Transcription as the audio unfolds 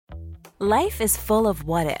Life is full of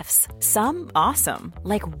what-ifs. Some awesome,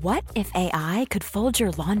 like what if AI could fold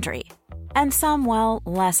your laundry? And some, well,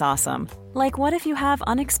 less awesome, like what if you have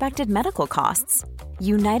unexpected medical costs?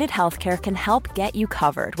 United Healthcare can help get you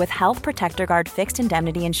covered with Health Protector Guard fixed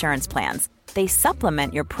indemnity insurance plans. They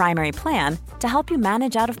supplement your primary plan to help you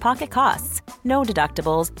manage out-of-pocket costs. No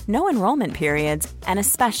deductibles, no enrollment periods, and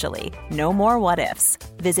especially no more what-ifs.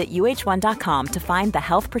 Visit uh1.com to find the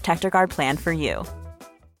Health Protector Guard plan for you.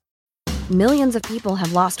 Millions of people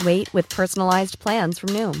have lost weight with personalized plans from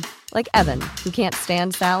Noom. Like Evan, who can't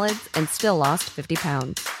stand salads and still lost 50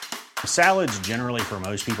 pounds. Salads generally for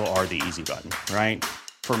most people are the easy button, right?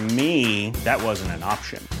 For me, that wasn't an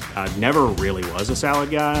option. I never really was a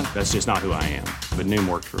salad guy. That's just not who I am. But Noom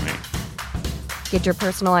worked for me. Get your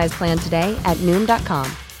personalized plan today at Noom.com.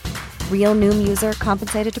 Real Noom user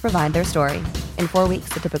compensated to provide their story. In 4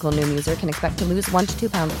 weeks, the typical Noom user can expect to lose 1 to 2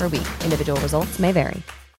 pounds per week. Individual results may vary.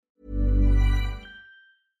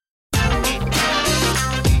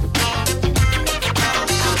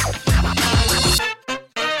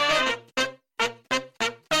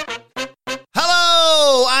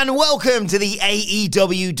 And welcome to the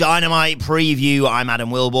AEW Dynamite preview. I'm Adam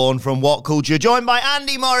Wilborn from What Culture, joined by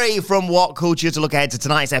Andy Murray from What Culture to look ahead to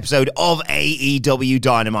tonight's episode of AEW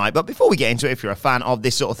Dynamite. But before we get into it, if you're a fan of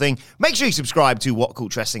this sort of thing, make sure you subscribe to What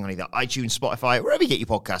Culture Wrestling on either iTunes, Spotify, wherever you get your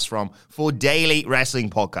podcasts from, for daily wrestling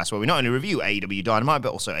podcasts where we not only review AEW Dynamite,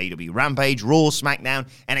 but also AEW Rampage, Raw, SmackDown,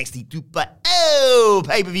 NXT 2.0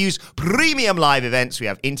 pay-per-views, premium live events. We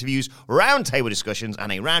have interviews, roundtable discussions,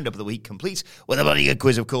 and a roundup of the week complete with a bloody good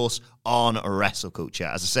quiz, of course, on Wrestle Culture.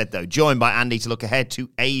 As I said, though, joined by Andy to look ahead to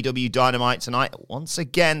AEW Dynamite tonight. Once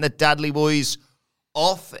again, the Dudley Boys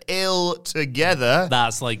off ill together.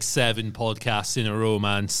 That's like 7 podcasts in a row,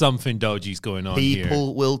 man. Something dodgy's going on here.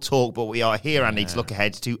 People will talk, but we are here, Andy, to look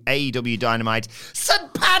ahead to AEW Dynamite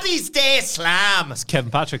St. Paddy's Day Slam. That's Kevin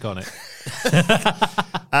Patrick on it.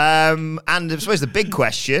 And I suppose the big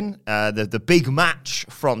question, the big match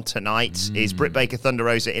from tonight is Britt Baker, Thunder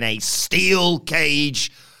Rosa in a steel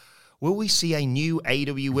cage. Will we see a new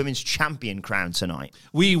AEW Women's Champion crown tonight?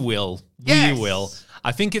 We will. Yes. We will.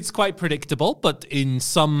 I think it's quite predictable, but in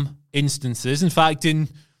some instances, in fact, a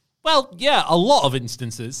lot of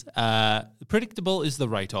instances, predictable is the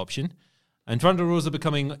right option. And Thunder Rosa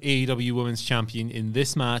becoming AEW Women's Champion in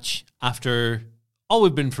this match, after all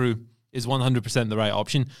we've been through, is 100% the right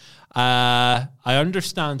option. I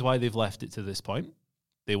understand why they've left it to this point.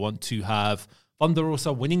 They want to have Thunder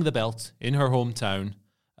Rosa winning the belt in her hometown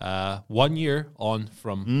 1 year on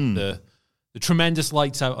from the tremendous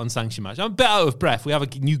lights out unsanctioned match. I'm a bit out of breath. We have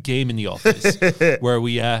a new game in the office where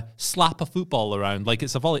we slap a football around like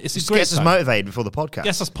it's a volley. It's a great gets us motivated before the podcast.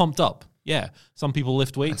 Gets us pumped up. Yeah. Some people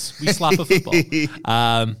lift weights. We slap a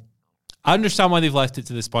football. I understand why they've left it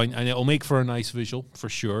to this point, and it'll make for a nice visual, for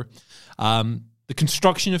sure. The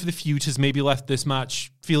construction of the feud has maybe left this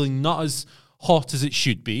match feeling not as hot as it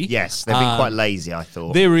should be. Yes, they've been quite lazy, I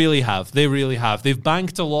thought. They really have. They really have. They've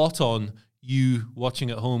banked a lot on you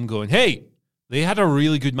watching at home going, hey, they had a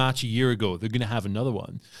really good match a year ago. They're going to have another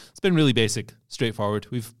one. It's been really basic, straightforward.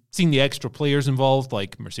 We've seen the extra players involved,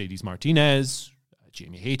 like Mercedes Martinez,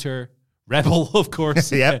 Jamie Hayter, Rebel, of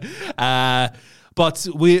course. Yep. But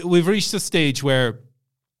we've reached a stage where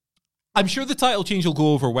I'm sure the title change will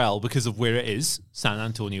go over well because of where it is, San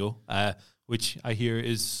Antonio, which I hear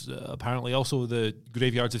is apparently also the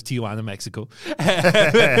graveyards of Tijuana, Mexico.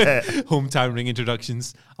 Hometown ring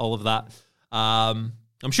introductions, all of that.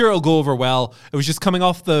 I'm sure it'll go over well. It was just coming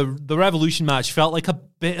off the Revolution match. Felt like a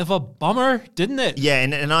bit of a bummer, didn't it? Yeah,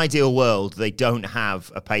 in an ideal world, they don't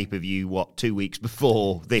have a pay-per-view, 2 weeks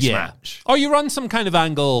before this match? Or you run some kind of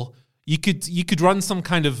angle. You could run some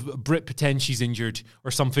kind of Brit pretend she's injured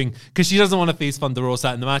or something because she doesn't want to face Thunder Rosa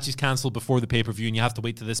and the match is cancelled before the pay-per-view and you have to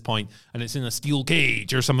wait to this point and it's in a steel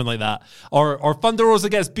cage or something like that. Or Thunder Rosa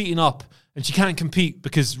gets beaten up and she can't compete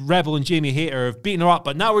because Rebel and Jamie Hayter have beaten her up,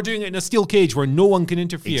 but now we're doing it in a steel cage where no one can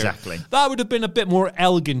interfere. Exactly. That would have been a bit more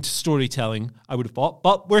elegant storytelling, I would have thought.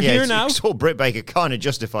 But we're here now. You saw Britt Baker kind of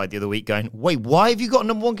justified the other week going, wait, why have you got a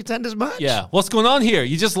number one contenders match? Yeah, what's going on here?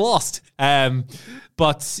 You just lost.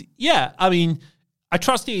 But yeah, I mean, I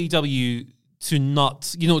trust AEW to not,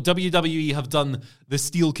 WWE have done the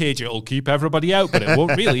steel cage. It'll keep everybody out, but it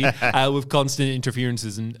won't really, with constant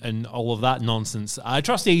interferences and all of that nonsense. I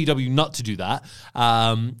trust AEW not to do that.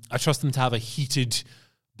 I trust them to have a heated,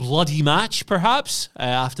 bloody match, perhaps,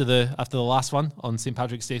 after the last one on St.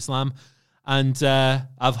 Patrick's Day Slam. And I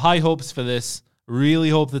have high hopes for this. Really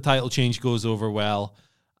hope the title change goes over well.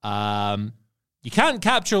 You can't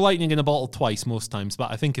capture lightning in a bottle twice most times,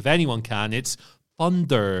 but I think if anyone can, it's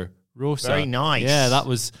Thunder Rosa. Very nice. Yeah, that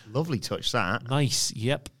was lovely touch. That nice.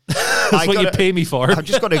 Yep, that's what you pay me for. I've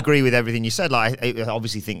just got to agree with everything you said. Like, I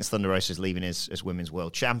obviously think Thunder Rosa's leaving as women's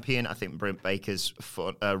world champion. I think Britt Baker's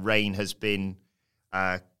reign has been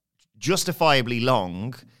justifiably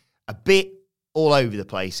long, a bit all over the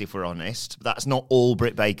place, if we're honest. But that's not all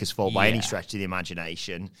Britt Baker's fault by any stretch of the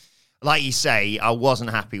imagination. Like you say, I wasn't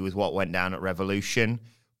happy with what went down at Revolution,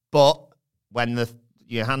 but when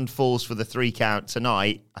your hand falls for the 3 count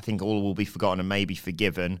tonight, I think all will be forgotten and maybe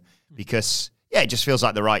forgiven because, it just feels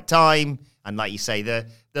like the right time. And like you say, the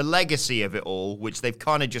legacy of it all, which they've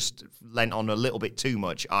kind of just lent on a little bit too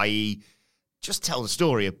much, i.e. just tell the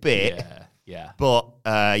story a bit. Yeah. But,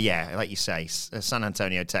 like you say, San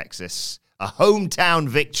Antonio, Texas, a hometown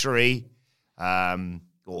victory,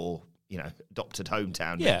 or... adopted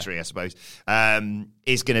hometown victory, I suppose,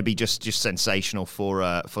 is going to be just sensational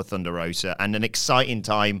for Thunder Rosa, and an exciting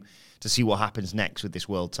time to see what happens next with this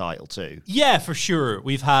world title too. Yeah, for sure.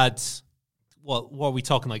 We've had, what are we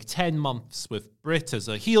talking, like 10 months with Britt as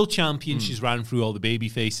a heel champion. She's ran through all the baby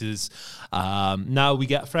faces. Now we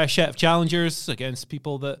get a fresh set of challengers against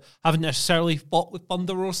people that haven't necessarily fought with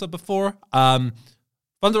Thunder Rosa before.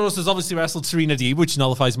 Thunder Rosa's obviously wrestled Serena Deeb, which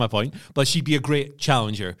nullifies my point, but she'd be a great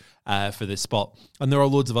challenger for this spot. And there are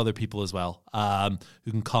loads of other people as well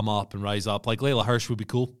who can come up and rise up. Like Layla Hirsch would be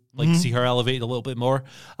cool. Like to see her elevated a little bit more.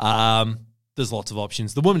 There's lots of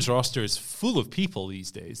options. The women's roster is full of people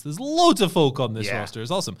these days. There's loads of folk on this roster.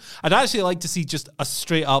 It's awesome. I'd actually like to see just a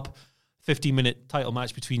straight up 50-minute title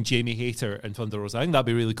match between Jamie Hayter and Thunder Rosa. I think that'd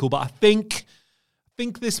be really cool. But I think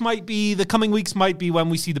this might be, the coming weeks might be when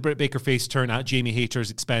we see the Britt Baker face turn at Jamie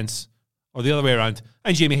Hayter's expense, or the other way around,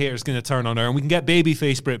 and Jamie Hayter's going to turn on her, and we can get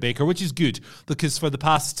babyface Britt Baker, which is good, because for the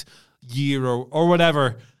past year or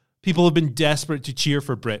whatever, people have been desperate to cheer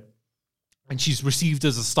for Britt, and she's received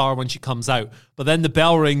as a star when she comes out, but then the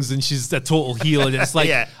bell rings and she's a total heel, and it's like,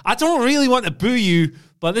 I don't really want to boo you,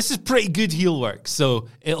 but this is pretty good heel work, so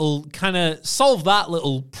it'll kind of solve that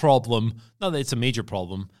little problem, not that it's a major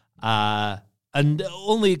problem, and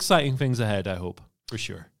only exciting things ahead, I hope, for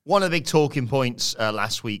sure. One of the big talking points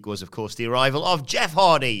last week was, of course, the arrival of Jeff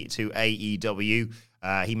Hardy to AEW.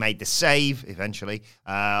 He made the save, eventually,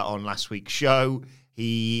 on last week's show.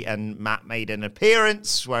 He and Matt made an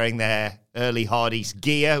appearance wearing their early Hardy's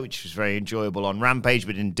gear, which was very enjoyable on Rampage,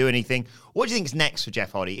 but didn't do anything. What do you think is next for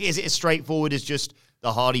Jeff Hardy? Is it as straightforward as just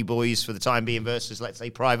the Hardy Boys for the time being versus, let's say,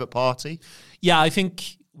 Private Party? Yeah, I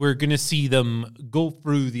think we're going to see them go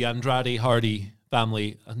through the Andrade Hardy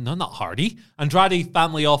family. No, not Hardy. Andrade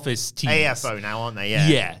family office teams. AFO now, aren't they? Yeah.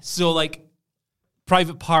 Yeah. So, like,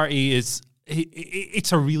 Private Party is...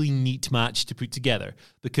 It's a really neat match to put together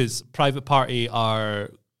because Private Party are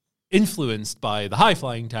influenced by the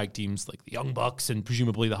high-flying tag teams like the Young Bucks and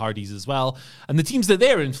presumably the Hardys as well. And the teams that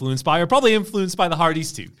they're influenced by are probably influenced by the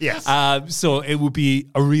Hardys too. Yes. So it would be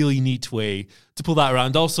a really neat way to pull that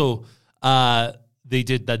around. Also, they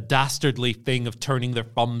did the dastardly thing of turning their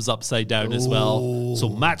thumbs upside down as well. So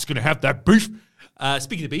Matt's going to have that beef.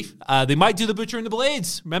 Speaking of beef, they might do the Butcher and the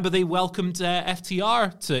Blades. Remember, they welcomed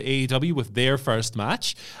FTR to AEW with their first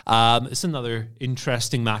match. It's another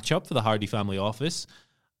interesting matchup for the Hardy family office.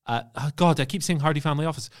 God, I keep saying Hardy family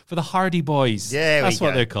office. For the Hardy Boys. Yeah, That's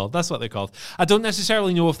what they're called. That's what they're called. I don't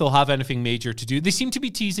necessarily know if they'll have anything major to do. They seem to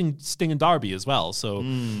be teasing Sting and Darby as well, so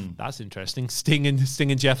that's interesting. Sting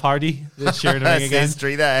and Jeff Hardy sharing a ring again.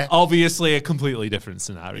 History there. Obviously, a completely different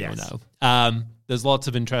scenario now. There's lots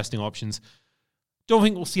of interesting options. Don't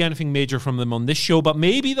think we'll see anything major from them on this show, but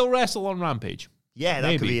maybe they'll wrestle on Rampage. Yeah,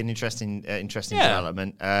 that could be an interesting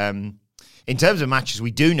development. In terms of matches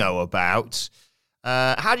we do know about,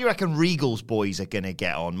 how do you reckon Regal's boys are going to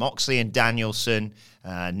get on? Moxley and Danielson,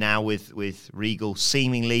 now with Regal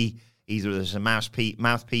seemingly either as a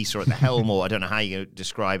mouthpiece or at the helm, or I don't know how you're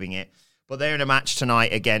describing it. But they're in a match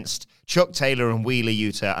tonight against Chuck Taylor and Wheeler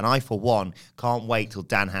Yuta, and I, for one, can't wait till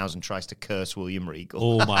Danhausen tries to curse William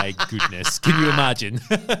Regal. Oh, my goodness. Can you imagine?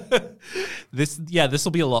 This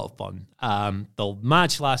will be a lot of fun. The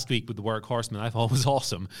match last week with the Work Horsemen I thought was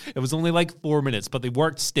awesome. It was only like 4 minutes, but they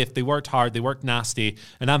worked stiff, they worked hard, they worked nasty,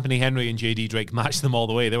 and Anthony Henry and JD Drake matched them all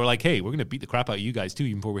the way. They were like, hey, we're going to beat the crap out of you guys, too,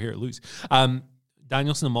 even before we're here to lose.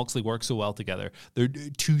 Danielson and Moxley work so well together. They're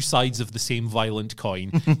two sides of the same violent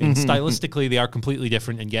coin. And stylistically, they are completely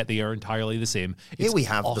different, and yet they are entirely the same. Here we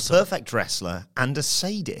have the perfect wrestler and a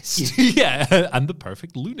sadist. Yeah, and the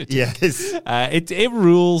perfect lunatic. Yes. It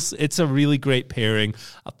rules. It's a really great pairing.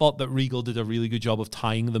 I thought that Regal did a really good job of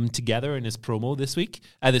tying them together in his promo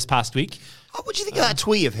this past week. What do you think of that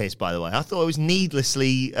tweet of his, by the way? I thought it was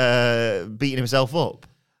needlessly beating himself up.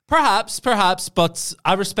 Perhaps, but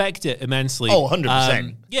I respect it immensely. Oh,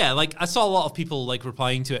 100%. Yeah, like I saw a lot of people like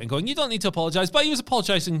replying to it and going, "You don't need to apologize," but he was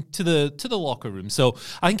apologizing to the locker room. So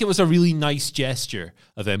I think it was a really nice gesture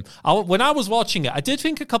of him. When I was watching it, I did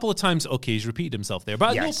think a couple of times, okay, he's repeated himself there,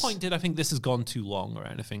 but at no point did I think this has gone too long or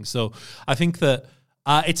anything. So I think that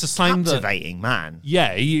it's a sign Captivating, man.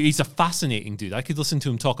 Yeah, he's a fascinating dude. I could listen to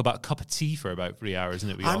him talk about a cup of tea for about 3 hours, and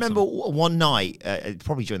it'd be awesome. I remember one night,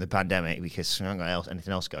 probably during the pandemic, because I haven't got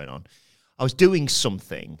anything else going on. I was doing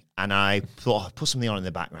something, and I thought I'd put something on in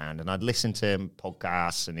the background, and I'd listen to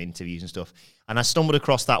podcasts and interviews and stuff. And I stumbled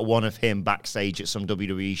across that one of him backstage at some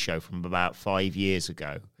WWE show from about 5 years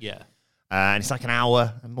ago. Yeah. And it's like an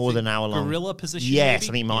hour, more than an hour long. Gorilla position, Yes, maybe? I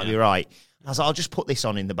think you might be right. I was like, I'll just put this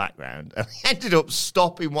on in the background. And I ended up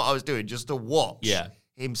stopping what I was doing just to watch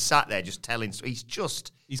him sat there just telling. He's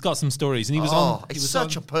got some stories, and he was on. It's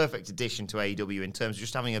such a perfect addition to AEW in terms of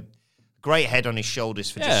just having a great head on his shoulders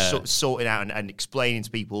for just sorting out and explaining to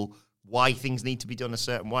people why things need to be done a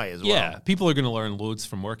certain way as well. Yeah, people are going to learn loads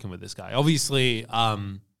from working with this guy. Obviously,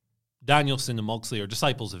 Danielson and Moxley are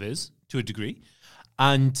disciples of his to a degree,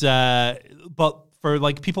 and but. For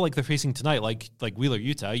like people like they're facing tonight, like Wheeler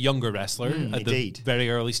Yuta, a younger wrestler at the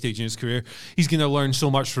very early stage in his career, he's going to learn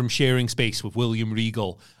so much from sharing space with William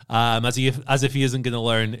Regal, as if he isn't going to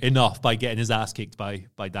learn enough by getting his ass kicked by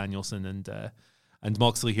Danielson and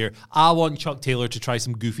Moxley here. I want Chuck Taylor to try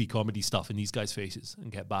some goofy comedy stuff in these guys' faces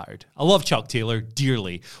and get battered. I love Chuck Taylor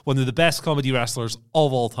dearly, one of the best comedy wrestlers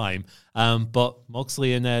of all time. But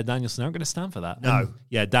Moxley and Danielson aren't going to stand for that. No,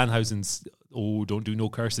 and, Danhausen's don't do no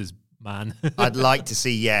curses. Man, I'd like to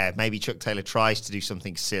see, maybe Chuck Taylor tries to do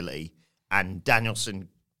something silly and Danielson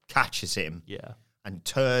catches him and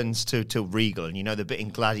turns to Regal. And you know the bit in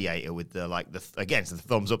Gladiator with the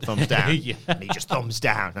thumbs up, thumbs down. And he just thumbs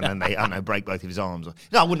down and then they break both of his arms.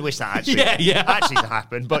 No, I wouldn't wish that actually actually to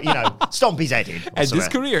happen, but stomp his head in. End his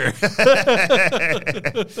career.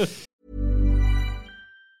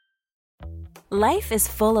 Life is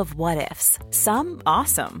full of what-ifs. Some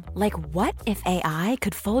awesome, like what if AI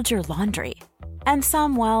could fold your laundry? And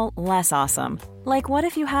some, well, less awesome, like what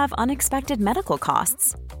if you have unexpected medical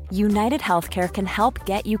costs? United Healthcare can help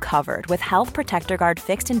get you covered with Health Protector Guard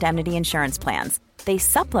fixed indemnity insurance plans. They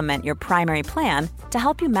supplement your primary plan to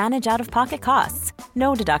help you manage out-of-pocket costs.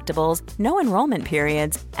 No deductibles, no enrollment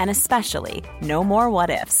periods, and especially no more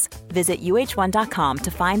what-ifs. Visit uh1.com to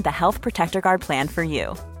find the Health Protector Guard plan for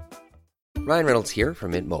you. Ryan Reynolds here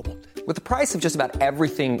from Mint Mobile. With the price of just about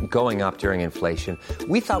everything going up during inflation,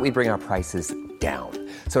 we thought we'd bring our prices down.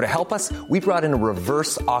 So to help us, we brought in a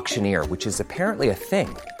reverse auctioneer, which is apparently a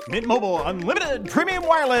thing. Mint Mobile Unlimited Premium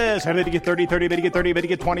Wireless. How to get 30, 30, bit to get 30, bit to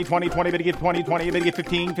get 20, 20, 20, bit to get 20, 20, bit to get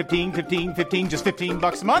 15, 15, 15, 15, just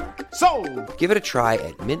 $15 a month? Sold! Give it a try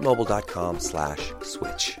at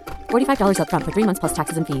mintmobile.com/switch. $45 up front for 3 months plus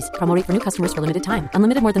taxes and fees. Promo rate for new customers for limited time.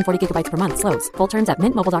 Unlimited more than 40 gigabytes per month. Slows full terms at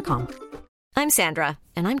mintmobile.com. I'm Sandra,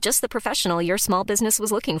 and I'm just the professional your small business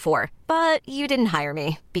was looking for. But you didn't hire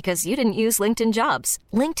me because you didn't use LinkedIn Jobs.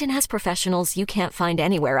 LinkedIn has professionals you can't find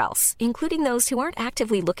anywhere else, including those who aren't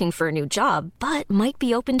actively looking for a new job, but might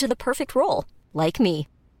be open to the perfect role, like me.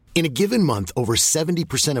 In a given month, over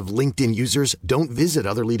 70% of LinkedIn users don't visit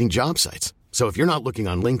other leading job sites. So if you're not looking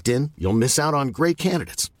on LinkedIn, you'll miss out on great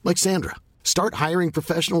candidates like Sandra. Start hiring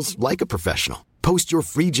professionals like a professional. Post your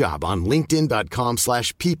free job on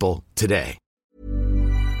linkedin.com/people today.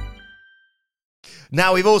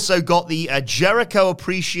 Now, we've also got the Jericho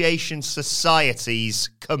Appreciation Society's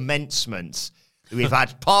commencement. We've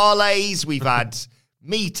had parlays, we've had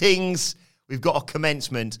meetings, we've got a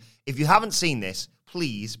commencement. If you haven't seen this,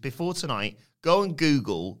 please, before tonight, go and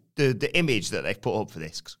Google the image that they've put up for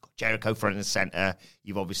this. Jericho front and center.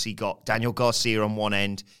 You've obviously got Daniel Garcia on one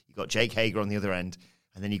end. You've got Jake Hager on the other end.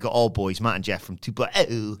 And then you've got old boys, Matt and Jeff from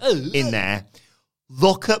 2.0 in there.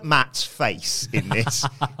 Look at Matt's face in this.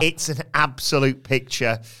 It's an absolute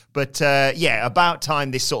picture. But, about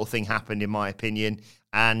time this sort of thing happened, in my opinion.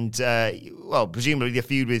 And, presumably the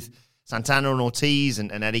feud with Santana and Ortiz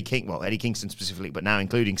and Eddie Kingston specifically, but now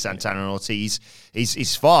including Santana and Ortiz,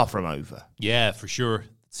 is far from over. Yeah, for sure.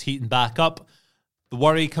 It's heating back up. The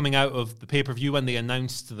worry coming out of the pay-per-view when they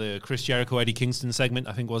announced the Chris Jericho, Eddie Kingston segment,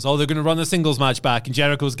 I think was, they're going to run a singles match back and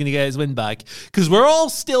Jericho's going to get his win back. Because we're all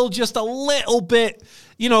still just a little bit,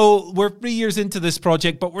 we're 3 years into this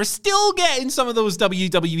project, but we're still getting some of those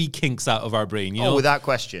WWE kinks out of our brain. Without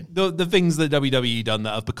question. The things that WWE done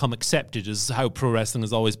that have become accepted as how pro wrestling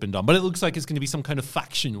has always been done. But it looks like it's going to be some kind of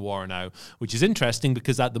faction war now, which is interesting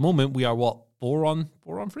because at the moment we are, 4 on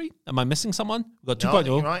 3? Am I missing someone? We've got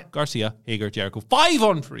 2.0, right. Garcia, Hager, Jericho. 5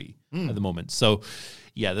 on 3. at the moment. So,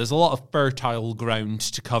 yeah, there's a lot of fertile ground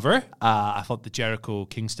to cover. I thought the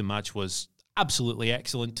Jericho-Kingston match was absolutely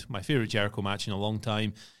excellent. My favorite Jericho match in a long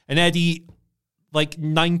time. And Eddie, like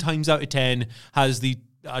 9 times out of 10, has the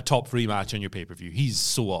top 3 match on your pay-per-view. He's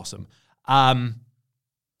so awesome.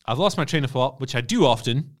 I've lost my train of thought, which I do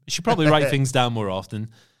often. I should probably write things down more often.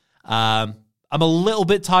 I'm a little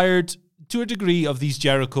bit tired, to a degree, of these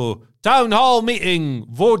Jericho town hall meeting,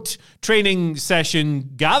 vote, training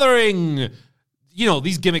session, gathering,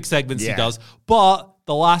 these gimmick segments he does. But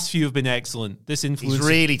the last few have been excellent. This influencer, he's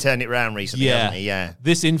really turned it around recently, hasn't he? Yeah.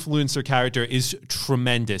 This influencer character is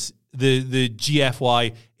tremendous. The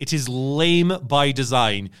GFY, it is lame by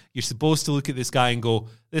design. You're supposed to look at this guy and go,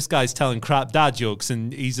 this guy's telling crap dad jokes,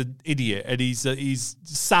 and he's an idiot, and he's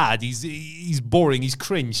sad, he's boring, he's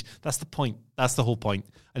cringe. That's the point. That's the whole point.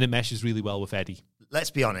 And it meshes really well with Eddie. Let's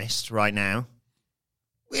be honest right now.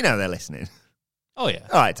 We know they're listening. Oh, yeah.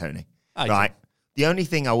 All right, Tony. Right. The only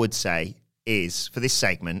thing I would say is, for this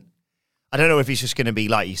segment, I don't know if it's just going to be,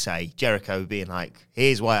 like you say, Jericho being like,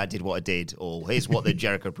 here's why I did what I did, or here's what the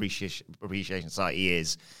Jericho Appreciation Society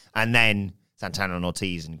is, and then Santana and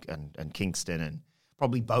Ortiz and Kingston and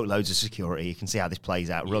probably boatloads of security. You can see how this plays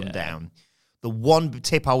out, run down. The one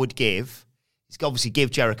tip I would give is obviously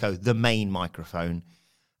give Jericho the main microphone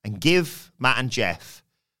and give Matt and Jeff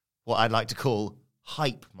what I'd like to call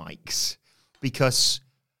hype mics, because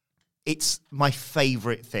it's my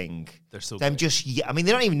favorite thing. They're so them great. they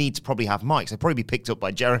don't even need to probably have mics. They'd probably be picked up by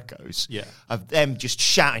Jericho's. Yeah. Of them just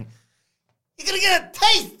shouting, "You're going to get a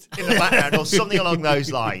taste!" in the background, or something along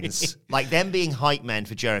those lines. Like, them being hype men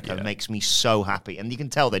for Jericho makes me so happy. And you can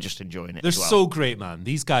tell they're just enjoying it. They're as well. so great, man.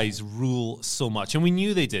 These guys rule so much. And we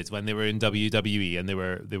knew they did when they were in WWE and they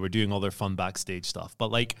were doing all their fun backstage stuff.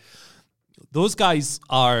 But, like, those guys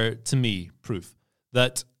are, to me, proof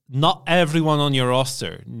that not everyone on your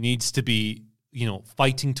roster needs to be,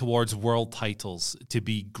 fighting towards world titles to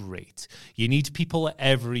be great. You need people at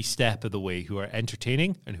every step of the way who are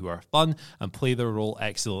entertaining and who are fun and play their role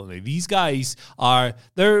excellently. These guys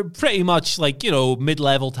they're pretty much like,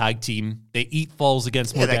 mid-level tag team. They eat falls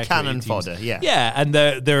against more they're cannon teams. fodder, yeah. Yeah, and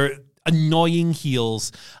they're annoying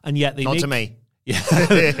heels, and yet they Not to me. Yeah,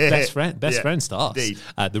 best friend stuff.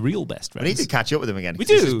 The real best friends. We need to catch up with them again. We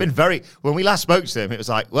do. It's been when we last spoke to them, it was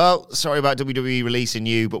like, well, sorry about WWE releasing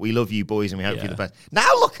you, but we love you boys and we hope you're the best. Now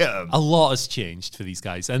look at them. A lot has changed for these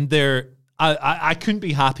guys, and I couldn't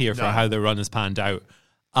be happier for how their run has panned out.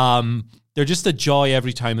 They're just a joy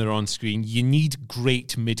every time they're on screen. You need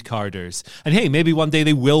great mid-carders. And hey, maybe one day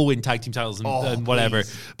they will win tag team titles and whatever.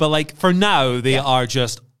 Please. But like for now, they are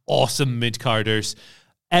just awesome mid-carders.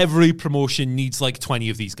 Every promotion needs like 20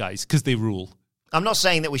 of these guys because they rule. I'm not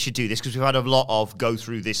saying that we should do this because we've had a lot of go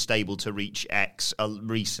through this stable to reach X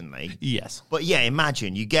recently. Yes. But yeah,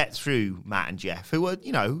 imagine you get through Matt and Jeff, who are,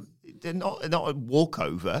 they're not a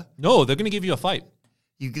walkover. No, they're going to give you a fight.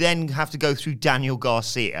 You then have to go through Daniel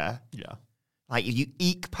Garcia. Yeah. Like, if you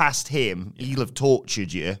eke past him, he'll have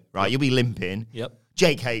tortured you, right? Yep. You'll be limping. Yep.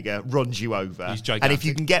 Jake Hager runs you over. He's gigantic. And if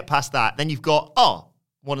you can get past that, then you've got,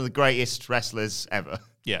 one of the greatest wrestlers ever.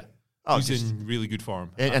 Yeah. Oh, He's in really good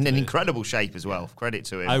form. And in incredible shape as well. Credit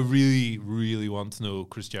to him. I really, really want to know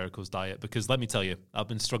Chris Jericho's diet because let me tell you, I've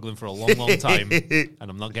been struggling for a long, long time and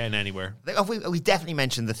I'm not getting anywhere. We definitely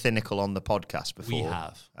mentioned the Thinnicle on the podcast before. We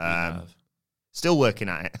have. Still working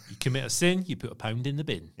at it. You commit a sin, you put a pound in the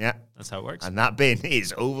bin. Yeah. That's how it works. And that bin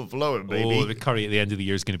is overflowing, baby. Oh, the curry at the end of the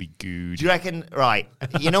year is going to be good. Do you reckon, right,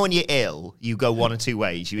 when you're ill, you go one or two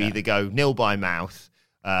ways. You either go nil by mouth.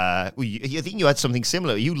 I think you had something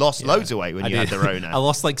similar. You lost loads of weight when you had the Rona. I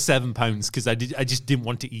lost like 7 pounds because I just didn't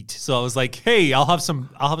want to eat. So I was like, hey, I'll have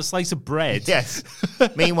a slice of bread. Yes.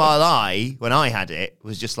 Meanwhile, when I had it,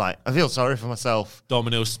 was just like, I feel sorry for myself.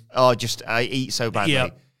 Dominoes. Oh, I eat so badly. Yeah.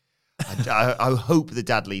 I hope the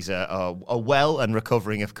Dadleys are well and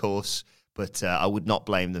recovering, of course, but I would not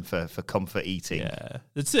blame them for comfort eating.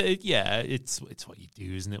 Yeah, it's what you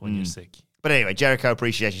do, isn't it, when you're sick? But anyway, Jericho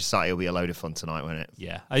Appreciation Society will be a load of fun tonight, won't it?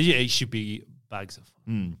 Yeah, it should be bags of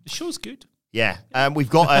fun. The show's good. Yeah, we've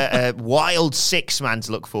got a wild 6-man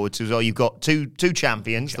to look forward to as well. You've got two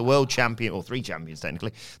champions, the world champion, or 3 champions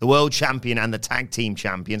technically, the world champion and the tag team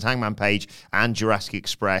champions, Hangman Page and Jurassic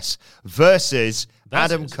Express, versus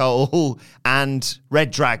Adam Cole and Red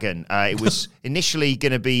Dragon. It was initially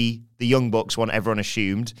going to be the Young Bucks, one everyone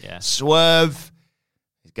assumed. Yeah. Swerve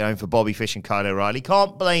is going for Bobby Fish and Kyle O'Reilly.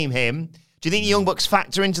 Can't blame him. Do you think the Young Bucks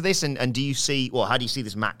factor into this? And do you see, how do you see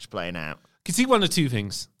this match playing out? Can see one of two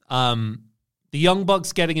things. The Young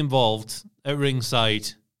Bucks getting involved at ringside,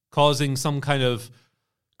 causing some kind of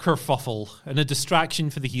kerfuffle and a distraction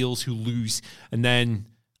for the heels who lose. And then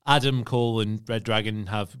Adam Cole and Red Dragon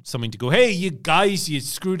have something to go, hey, you guys, you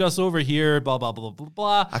screwed us over here, blah, blah, blah, blah,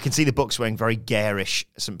 blah. I can see the Bucks wearing very garish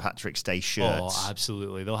St. Patrick's Day shirts. Oh,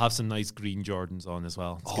 absolutely. They'll have some nice green Jordans on as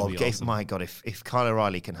well. It's gonna be awesome. My God, if Kyle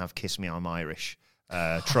O'Reilly can have Kiss Me, I'm Irish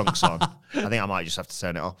trunks on, I think I might just have to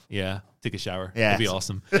turn it off. Yeah, take a shower. Yeah. It'd be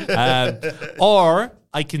awesome. Or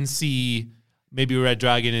I can see maybe Red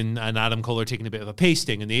Dragon and Adam Cole are taking a bit of a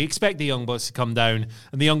pasting, and they expect the Young Bucks to come down,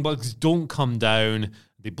 and the Young Bucks don't come down.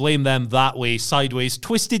 They blame them that way, sideways,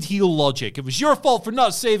 twisted heel logic. It was your fault for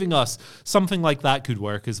not saving us. Something like that could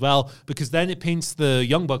work as well, because then it paints the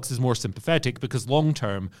Young Bucks as more sympathetic, because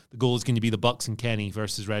long-term, the goal is going to be the Bucks and Kenny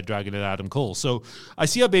versus Red Dragon and Adam Cole. So I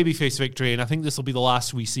see a babyface victory, and I think this will be the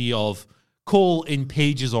last we see of Cole in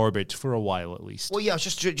Paige's orbit for a while at least. Well, yeah,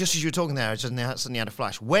 just as you were talking there, I suddenly had a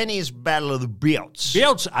flash. When is Battle of the Belts?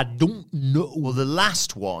 Belts, I don't know. Well, the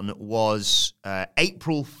last one was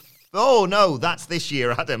April. Oh, no, that's this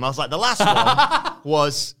year, Adam. I was like, the last one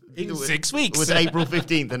was... In 6 weeks. Was April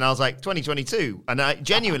 15th, and I was like, 2022. And I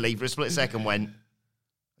genuinely, for a split second, went,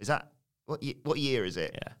 is that... What year is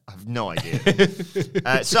it? Yeah. I have no idea.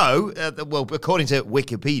 Well, according to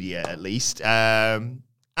Wikipedia, at least, and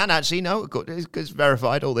actually, no, it's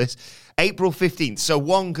verified, all this, April 15th. So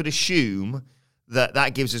one could assume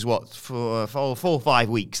that gives us, what, 4 or 5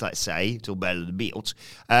 weeks, let's say, till Battle of the Belts.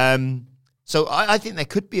 So I think there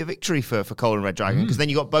could be a victory for Cole and Red Dragon, because then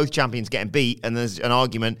you got both champions getting beat, and there's an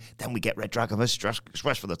argument. Then we get Red Dragon versus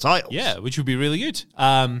Express for the titles. Yeah, which would be really good.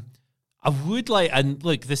 I would like, and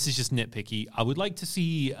look, this is just nitpicky. I would like to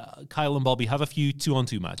see Kyle and Bobby have a few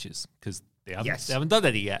 2-on-2 matches, because they haven't done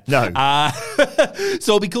any yet. No.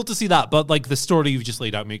 So it'll be cool to see that. But like the story you've just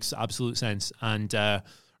laid out makes absolute sense. And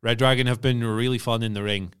Red Dragon have been really fun in the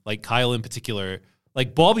ring. Like Kyle in particular.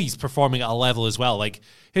 Like Bobby's performing at a level as well. Like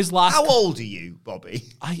his last. How old are you, Bobby?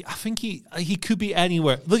 I think he could be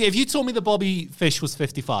anywhere. Look, if you told me the Bobby Fish was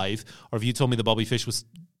 55, or if you told me the Bobby Fish was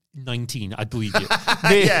 19, I'd believe you.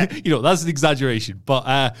 Yeah. That's an exaggeration.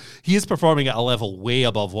 But he is performing at a level way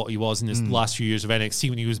above what he was in his last few years of NXT,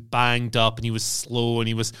 when he was banged up and he was slow,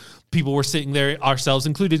 and people were sitting there, ourselves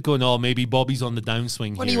included, going, oh, maybe Bobby's on the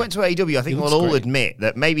downswing When here. he went to AEW, I think we'll all great. admit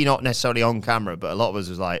that maybe not necessarily on camera, but a lot of us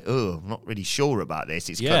was like, oh, I'm not really sure about this.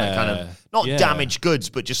 It's kind of not damaged goods,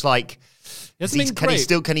 but just like, can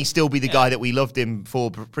he still be the guy that we loved him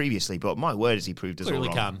for previously? But my word, has he proved us all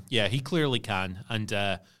wrong. Can. Yeah, he clearly can.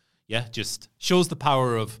 And just shows the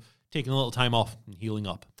power of taking a little time off and healing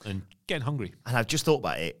up and getting hungry. And I've just thought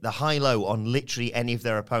about it. The high-low on literally any of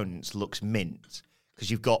their opponents looks mint, because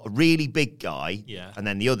you've got a really big guy, and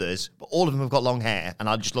then the others, but all of them have got long hair, and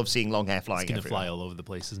I just love seeing long hair flying. It's going to fly all over the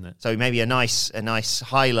place, isn't it? So maybe a nice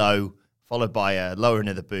high-low followed by a lower end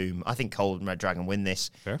of the boom. I think Cole and Red Dragon win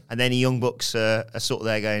this. Fair. And then the Young Bucks are sort of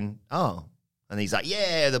there going, oh. And he's like,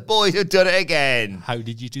 yeah, the boys have done it again. How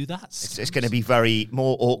did you do that? It's going to be very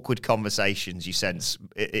more awkward conversations, you sense,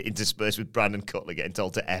 interspersed with Brandon Cutler getting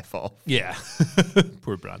told to F off. Yeah.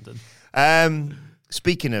 Poor Brandon.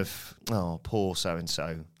 Speaking of, poor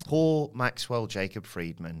so-and-so, poor Maxwell Jacob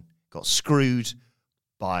Friedman got screwed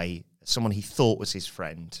by someone he thought was his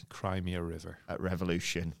friend. Crimea River. At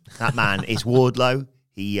Revolution. That man is Wardlow.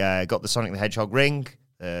 He got the Sonic the Hedgehog ring,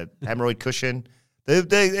 the hemorrhoid cushion,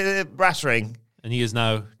 the brass ring. And he is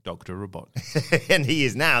now Dr. Robot. And he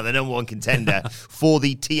is now the number one contender for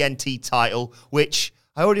the TNT title, which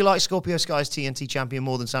I already like Scorpio Sky's TNT champion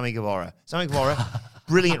more than Sammy Guevara. Sammy Guevara,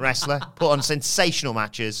 brilliant wrestler, put on sensational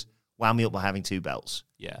matches, wound me up by having 2 belts.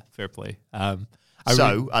 Yeah, fair play. I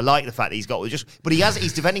like the fact that he's got but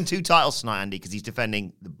he's defending 2 titles tonight, Andy, because he's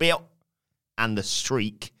defending the belt and the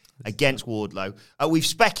streak against Wardlow. We've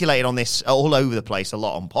speculated on this all over the place, a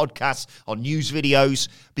lot on podcasts, on news videos,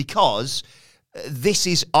 because this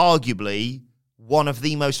is arguably one of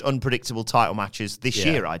the most unpredictable title matches this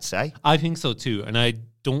year, I'd say. I think so too, and I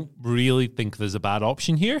don't really think there's a bad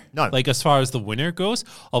option here. No. Like, as far as the winner goes,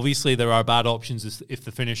 obviously there are bad options if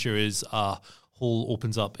the finisher is hole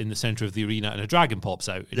opens up in the center of the arena and a dragon pops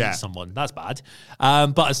out and hits someone. That's bad.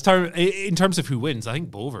 But in terms of who wins, I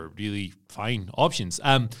think both are really fine options.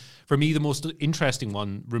 For me, the most interesting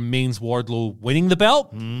one remains Wardlow winning the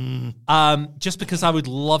belt. Just because I would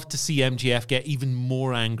love to see MJF get even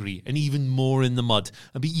more angry and even more in the mud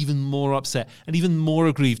and be even more upset and even more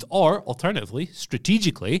aggrieved. Or, alternatively,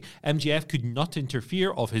 strategically, MJF could not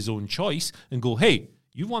interfere of his own choice and go, hey,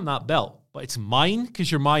 you won that belt, but it's mine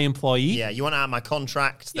because you're my employee. Yeah, you want to have my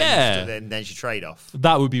contract, then there's your trade-off.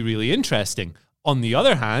 That would be really interesting. On the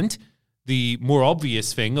other hand, the more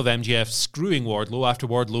obvious thing of MJF screwing Wardlow after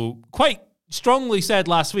Wardlow quite strongly said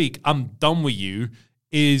last week, I'm done with you,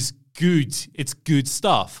 is good. It's good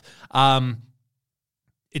stuff.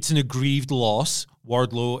 it's an aggrieved loss.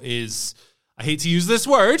 Wardlow is, I hate to use this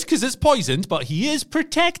word because it's poisoned, but he is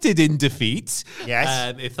protected in defeat.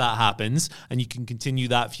 Yes. If that happens. And you can continue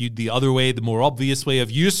that feud the other way, the more obvious way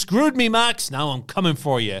of, you screwed me, Max, now I'm coming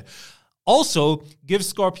for you. Also, give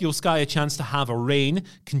Scorpio Sky a chance to have a reign,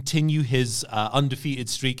 continue his undefeated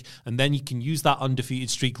streak, and then you can use that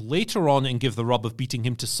undefeated streak later on and give the rub of beating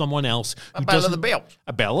him to someone else. A Battle of the Belt.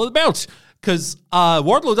 A Battle of the Belt. Because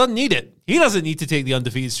Wardlow doesn't need it. He doesn't need to take the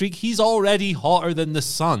undefeated streak. He's already hotter than the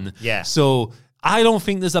sun. Yeah. So I don't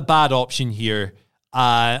think there's a bad option here.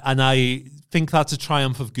 And I think that's a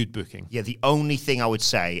triumph of good booking. Yeah, the only thing I would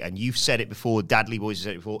say, and you've said it before, Dadley Boys has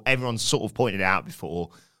said it before, everyone's sort of pointed it out before,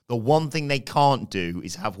 the one thing they can't do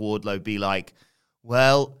is have Wardlow be like,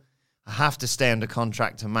 well, I have to stay under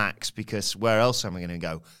contract to Max because where else am I going to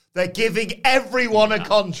go? They're giving everyone a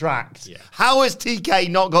contract. Yeah. How has TK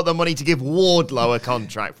not got the money to give Wardlow a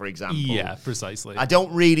contract, for example? Yeah, precisely. I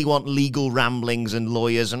don't really want legal ramblings and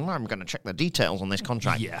lawyers and I'm going to check the details on this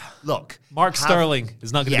contract. Yeah. Look. Mark Sterling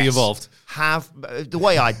is not going to be involved. The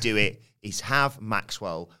way I do it is have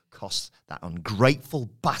Maxwell cost that ungrateful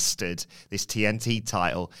bastard this TNT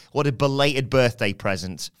title. What a belated birthday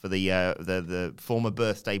present for the former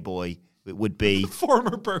birthday boy it would be.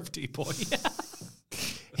 Former birthday boy, yeah.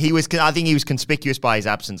 I think he was conspicuous by his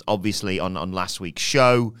absence, obviously, on last week's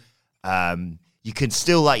show. You can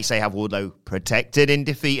still, like you say, have Wardlow protected in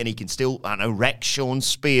defeat, and he can still, I don't know, wreck Sean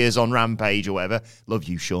Spears on Rampage or whatever. Love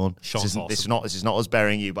you, Sean. Sean's awesome. This is not us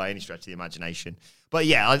burying you by any stretch of the imagination. But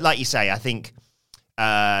yeah, like you say, I think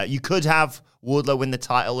you could have Wardlow win the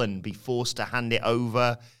title and be forced to hand it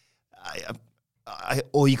over.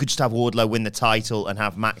 Or you could just have Wardlow win the title and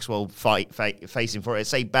have Maxwell facing for it.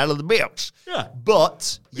 Say Battle of the Belts. Yeah.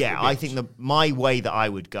 But, yeah, I think my way that I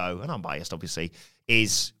would go, and I'm biased, obviously,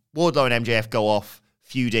 is Wardlow and MJF go off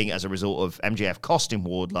feuding as a result of MJF costing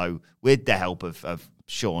Wardlow with the help of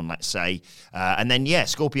Sean, let's say. And then, yeah,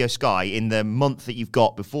 Scorpio Sky, in the month that you've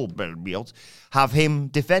got before Battle of the Belts, have him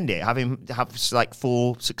defend it. Have like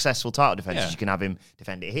 4 successful title defenses. Yeah. You can have him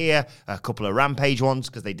defend it here, a couple of Rampage ones,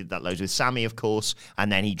 because they did that loads with Sammy, of course, and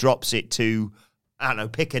then he drops it to, I don't know,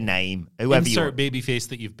 pick a name, whoever you want. Insert babyface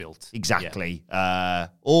that you've built. Exactly. Yeah.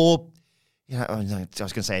 Or, you know, I was going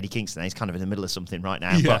to say Eddie Kingston. He's kind of in the middle of something right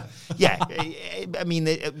now. Yeah. But, yeah, I mean,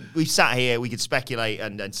 we've sat here, we could speculate,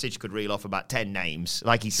 and Sidge could reel off about 10 names.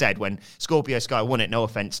 Like he said, when Scorpio Sky won it, no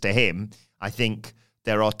offense to him, I think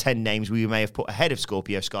there are 10 names we may have put ahead of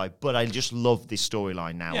Scorpio Sky, but I just love this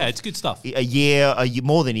storyline now. Yeah, it's good stuff.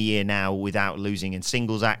 More than a year now without losing in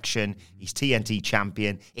singles action. He's TNT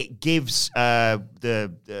champion. It gives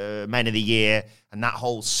the Men of the Year and that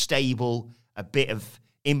whole stable a bit of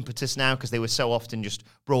impetus now because they were so often just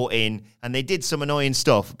brought in and they did some annoying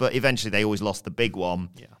stuff, but eventually they always lost the big one.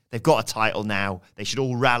 Yeah. They've got a title now. They should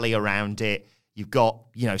all rally around it. You've got,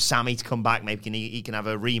 Sammy to come back. Maybe he can have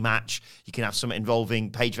a rematch. You can have something involving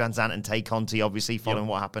Paige Van Zandt and Tay Conti, obviously, following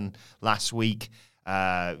what happened last week.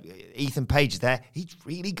 Ethan Page is there. He's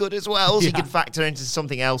really good as well, so he can factor into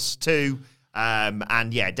something else too.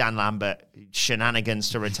 And yeah, Dan Lambert,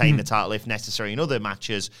 shenanigans to retain the title if necessary in other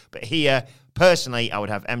matches. But here, personally, I would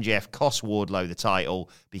have MJF cost Wardlow the title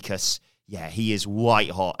because, yeah, he is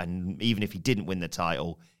white hot. And even if he didn't win the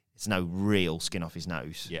title, it's no real skin off his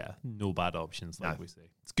nose. Yeah, no bad options, like we say.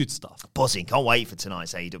 It's good stuff. Buzzing. Can't wait for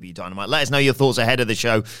tonight's AEW Dynamite. Let us know your thoughts ahead of the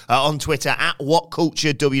show on Twitter at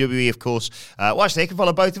WhatCultureWWE, of course. Well, actually, you can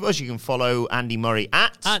follow both of us. You can follow Andy Murray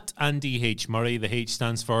at Andy H. Murray. The H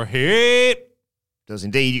stands for hate. Does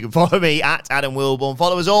indeed. You can follow me at Adam Wilborn.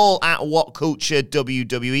 Follow us all at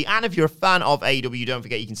WhatCultureWWE. And if you're a fan of AEW, don't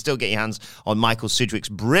forget you can still get your hands on Michael Sidgwick's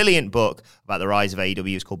brilliant book about the rise of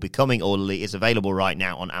AEW. It's called Becoming Orderly. It's available right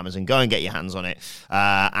now on Amazon. Go and get your hands on it.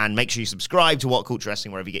 And make sure you subscribe to What Culture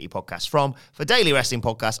Wrestling wherever you get your podcasts from. For daily wrestling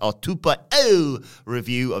podcasts, our 2.0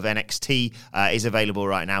 review of NXT is available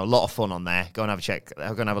right now. A lot of fun on there. Go and have a check. Go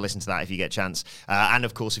and have a listen to that if you get a chance. And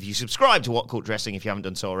of course, if you subscribe to What Culture Wrestling, if you haven't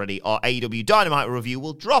done so already, our AEW Dynamite review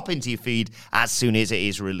will drop into your feed as soon as it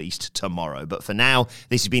is released tomorrow. But for now,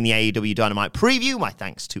 this has been the AEW Dynamite preview. My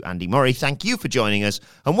thanks to Andy Murray. Thank you for joining us,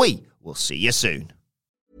 and we will see you soon.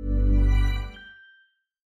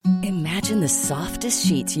 Imagine the softest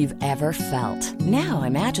sheets you've ever felt. Now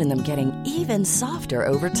imagine them getting even softer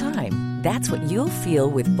over time. That's what you'll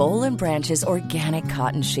feel with Boll & Branch's organic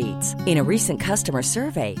cotton sheets. In a recent customer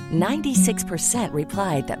survey, 96%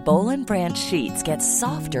 replied that Boll & Branch sheets get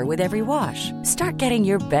softer with every wash. Start getting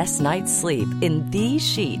your best night's sleep in these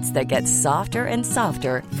sheets that get softer and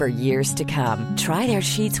softer for years to come. Try their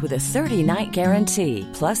sheets with a 30-night guarantee.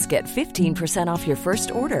 Plus, get 15% off your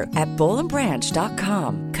first order at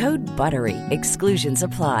bollandbranch.com. Code BUTTERY. Exclusions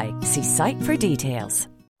apply. See site for details.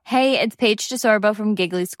 Hey, it's Paige DeSorbo from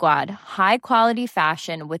Giggly Squad. High quality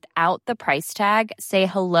fashion without the price tag. Say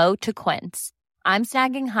hello to Quince. I'm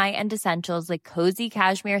snagging high-end essentials like cozy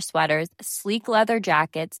cashmere sweaters, sleek leather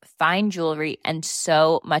jackets, fine jewelry, and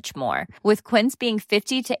so much more. With Quince being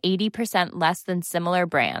 50 to 80% less than similar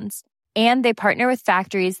brands. And they partner with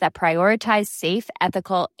factories that prioritize safe,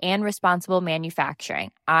 ethical, and responsible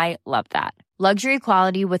manufacturing. I love that. Luxury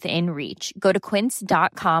quality within reach. Go to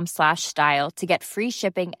quince.com/style to get free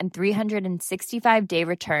shipping and 365-day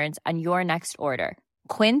returns on your next order.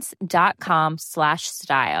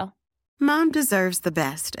 Quince.com/style. Mom deserves the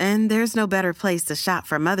best, and there's no better place to shop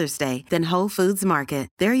for Mother's Day than Whole Foods Market.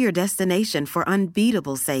 They're your destination for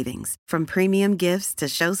unbeatable savings, from premium gifts to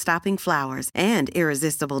show-stopping flowers and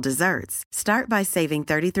irresistible desserts. Start by saving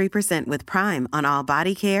 33% with Prime on all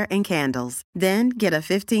body care and candles. Then get a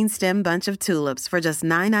 15-stem bunch of tulips for just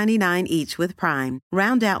 $9.99 each with Prime.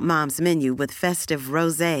 Round out Mom's menu with festive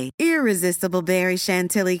rosé, irresistible berry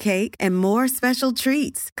chantilly cake, and more special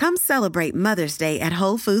treats. Come celebrate Mother's Day at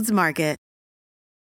Whole Foods Market.